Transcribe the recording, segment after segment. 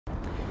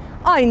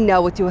I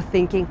know what you were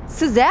thinking.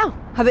 Suzelle,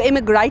 have you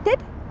immigrated?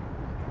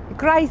 You're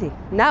crazy.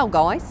 No,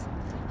 guys.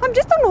 I'm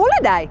just on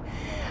holiday.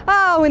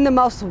 Oh, in the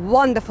most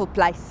wonderful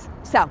place.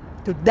 So,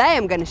 today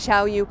I'm going to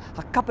show you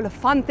a couple of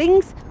fun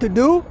things to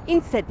do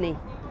in Sydney.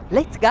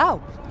 Let's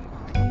go.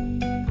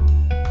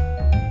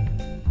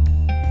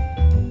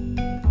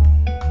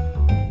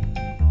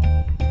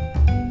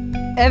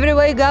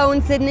 Everywhere you go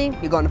in Sydney,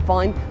 you're going to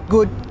find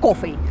good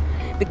coffee.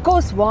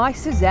 Because why,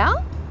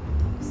 Suzelle?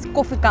 It's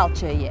coffee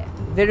culture here.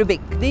 Very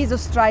big. These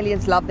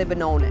Australians love their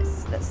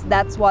bananas.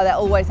 That's why they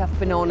always have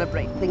banana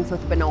bread, things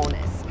with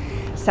bananas.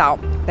 So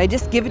they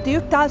just give it to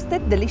you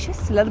toasted,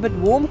 delicious, a little bit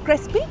warm,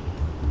 crispy,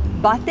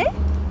 butter,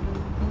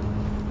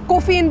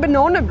 coffee and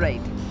banana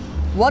bread.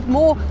 What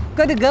more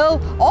could a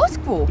girl ask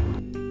for?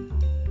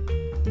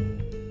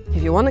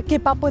 If you want to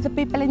keep up with the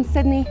people in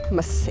Sydney, you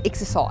must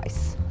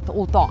exercise at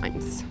all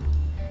times.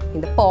 In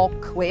the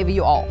park, wherever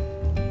you are.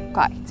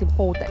 Okay, it's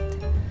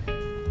important.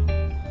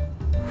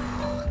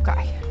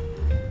 Okay.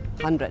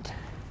 100.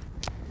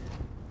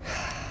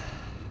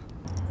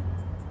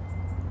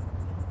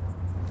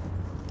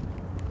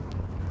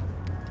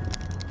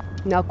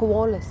 No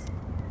koalas.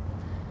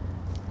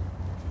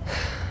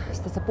 It's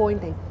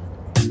disappointing.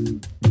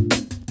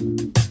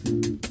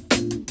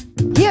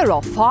 Here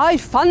are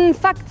 5 fun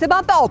facts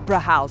about the Opera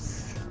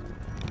House.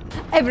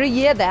 Every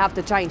year they have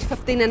to change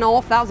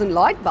 15,500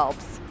 light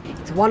bulbs.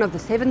 It's one of the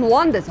 7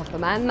 wonders of the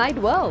man-made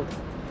world.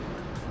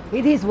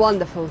 It is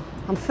wonderful.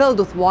 I'm filled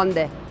with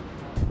wonder.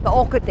 The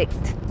architect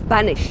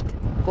vanished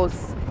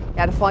because he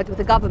had a fight with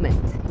the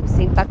government. He was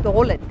sent back to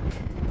Holland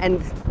and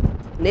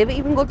never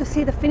even got to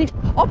see the finished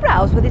opera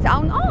house with his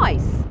own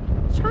eyes.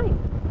 Shame.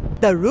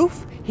 The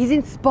roof is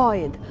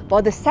inspired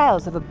by the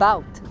sails of a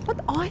boat,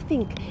 but I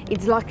think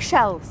it's like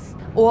shells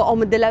or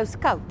armadillo's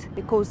coat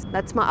because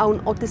that's my own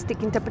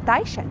artistic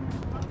interpretation.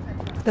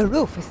 The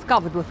roof is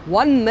covered with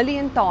 1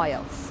 million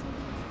tiles.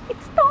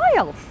 It's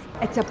tiles.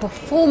 It's a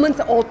performance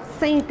art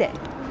center.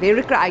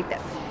 Very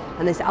creative.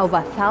 And there's over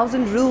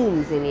 1,000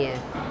 rooms in here.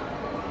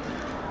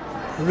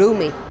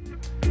 Roomy.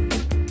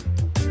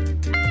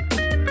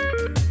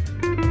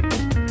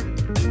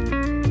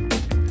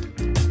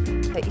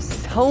 There is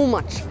so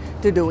much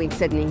to do in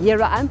Sydney.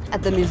 Here I am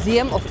at the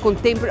Museum of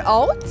Contemporary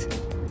Art.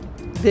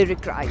 Very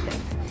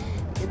creative.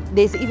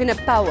 There's even a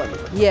poem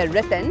here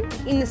written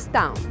in the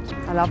stone.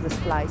 I love this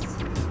place.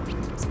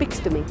 It speaks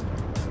to me.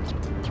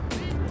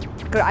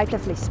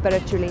 Creatively,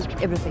 spiritually,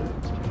 everything.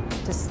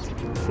 Just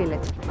feel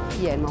it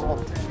here in my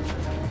heart.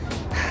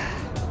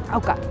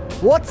 Okay,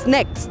 what's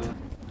next?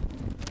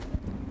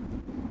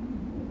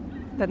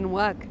 Didn't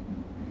work.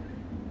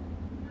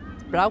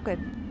 It's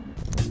broken.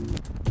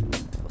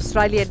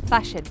 Australian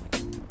fashion.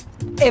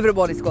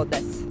 Everybody's got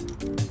this.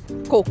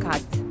 Cork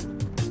hat.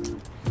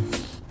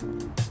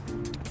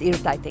 It's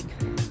irritating.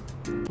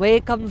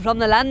 We come from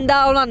the land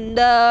down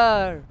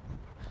under.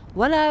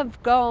 When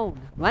I've gone,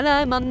 when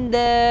I'm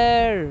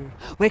under.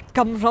 We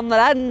come from the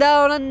land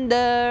down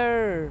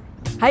under.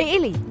 Hey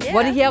Elly, Yeah.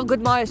 want to hear how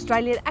good my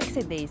Australian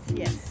accent is?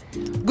 Yes.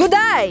 Good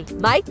day,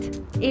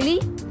 mate. Elly,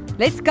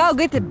 let's go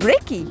get a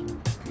brekkie.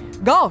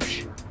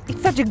 Gosh,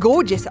 it's such a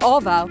gorgeous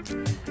arvo.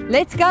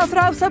 Let's go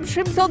throw some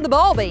shrimps on the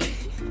barbie.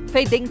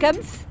 Fair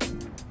dinkums.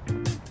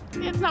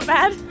 It's not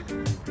bad.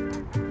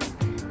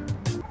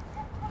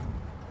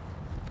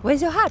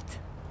 Where's your hat?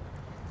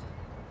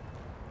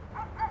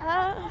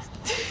 Uh,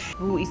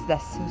 Who is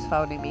this? Who's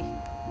phoning me?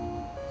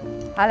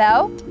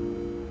 Hello?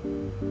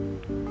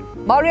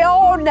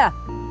 Marion!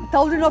 I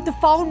told you not to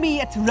phone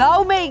me. It's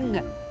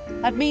roaming.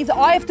 That means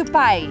I have to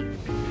pay.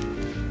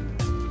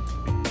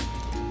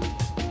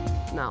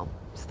 No,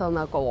 still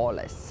no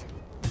koalas.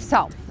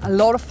 So, a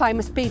lot of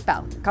famous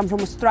people come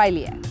from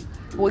Australia.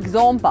 For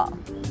example,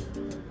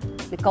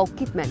 Nicole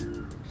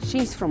Kidman.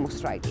 She's from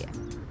Australia.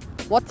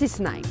 What's his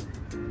name?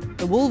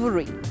 The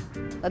Wolverine.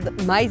 The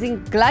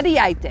amazing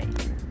gladiator.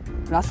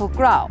 Russell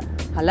Crowe.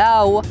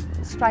 Hello,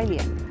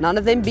 Australia. None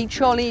of them beat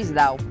Charlize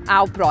though.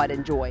 Our pride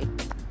and joy.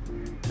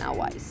 No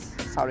ways.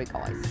 Sorry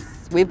guys.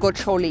 We've got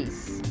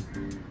Charlize.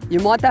 You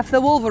might have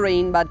the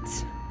Wolverine, but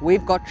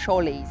we've got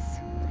Charlize.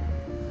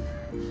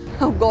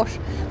 Oh gosh,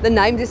 the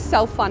names is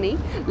so funny.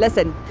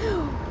 Listen.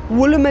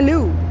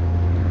 Woolloomooloo.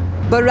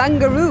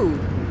 Barangaroo.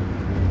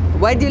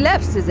 Where do you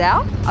live,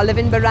 Suzelle? I live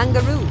in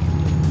Barangaroo.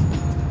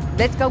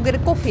 Let's go get a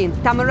coffee in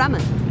Tamarama.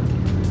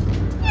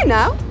 You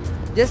know,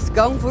 just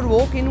going for a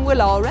walk in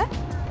Willara.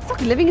 It's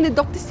like living in a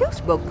Dr.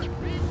 Seuss book.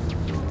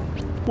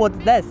 What's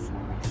this?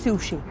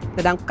 Sushi.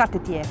 They don't cut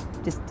it here.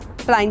 Just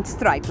plain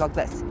straight like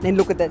this. Then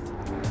look at this.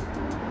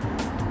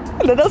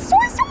 A little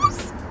soy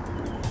sauce.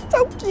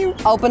 So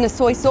cute. Open a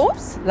soy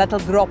sauce, little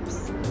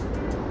drops.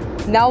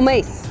 No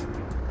mess.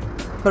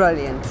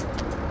 Brilliant.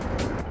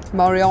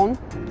 Marion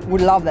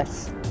would love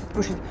this.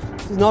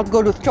 She's not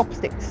good with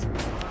chopsticks.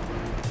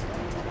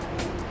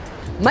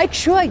 Make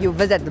sure you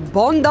visit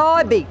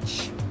Bondi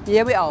Beach.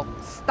 Here we are,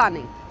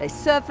 stunning. There's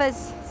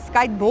surfers,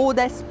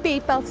 skateboarders,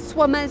 people,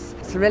 swimmers.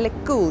 It's really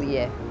cool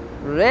here.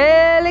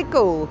 Really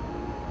cool.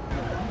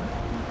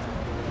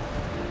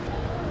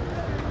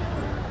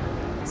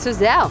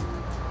 Suzelle,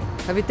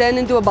 Have you turned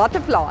into a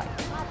butterfly?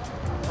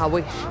 I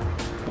wish.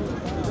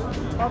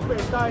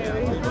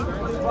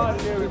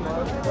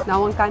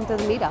 No one came to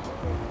the meetup.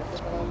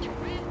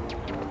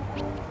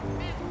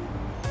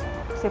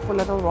 Except for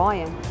little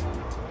Ryan.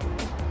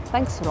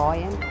 Thanks,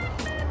 Ryan.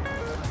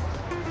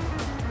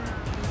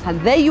 And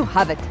there you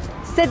have it.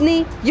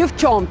 Sydney, you've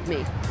charmed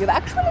me. You've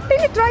actually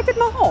penetrated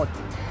my heart.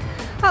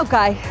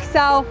 Okay,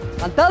 so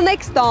until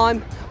next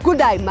time, good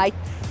day, mates.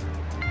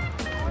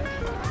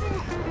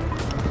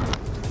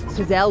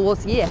 Suzelle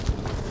was here.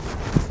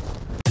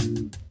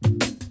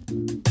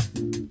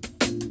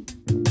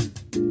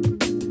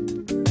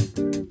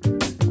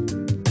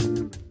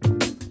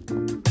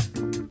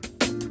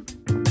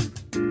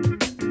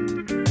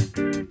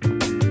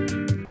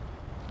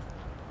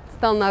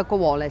 Stel nou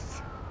koalas.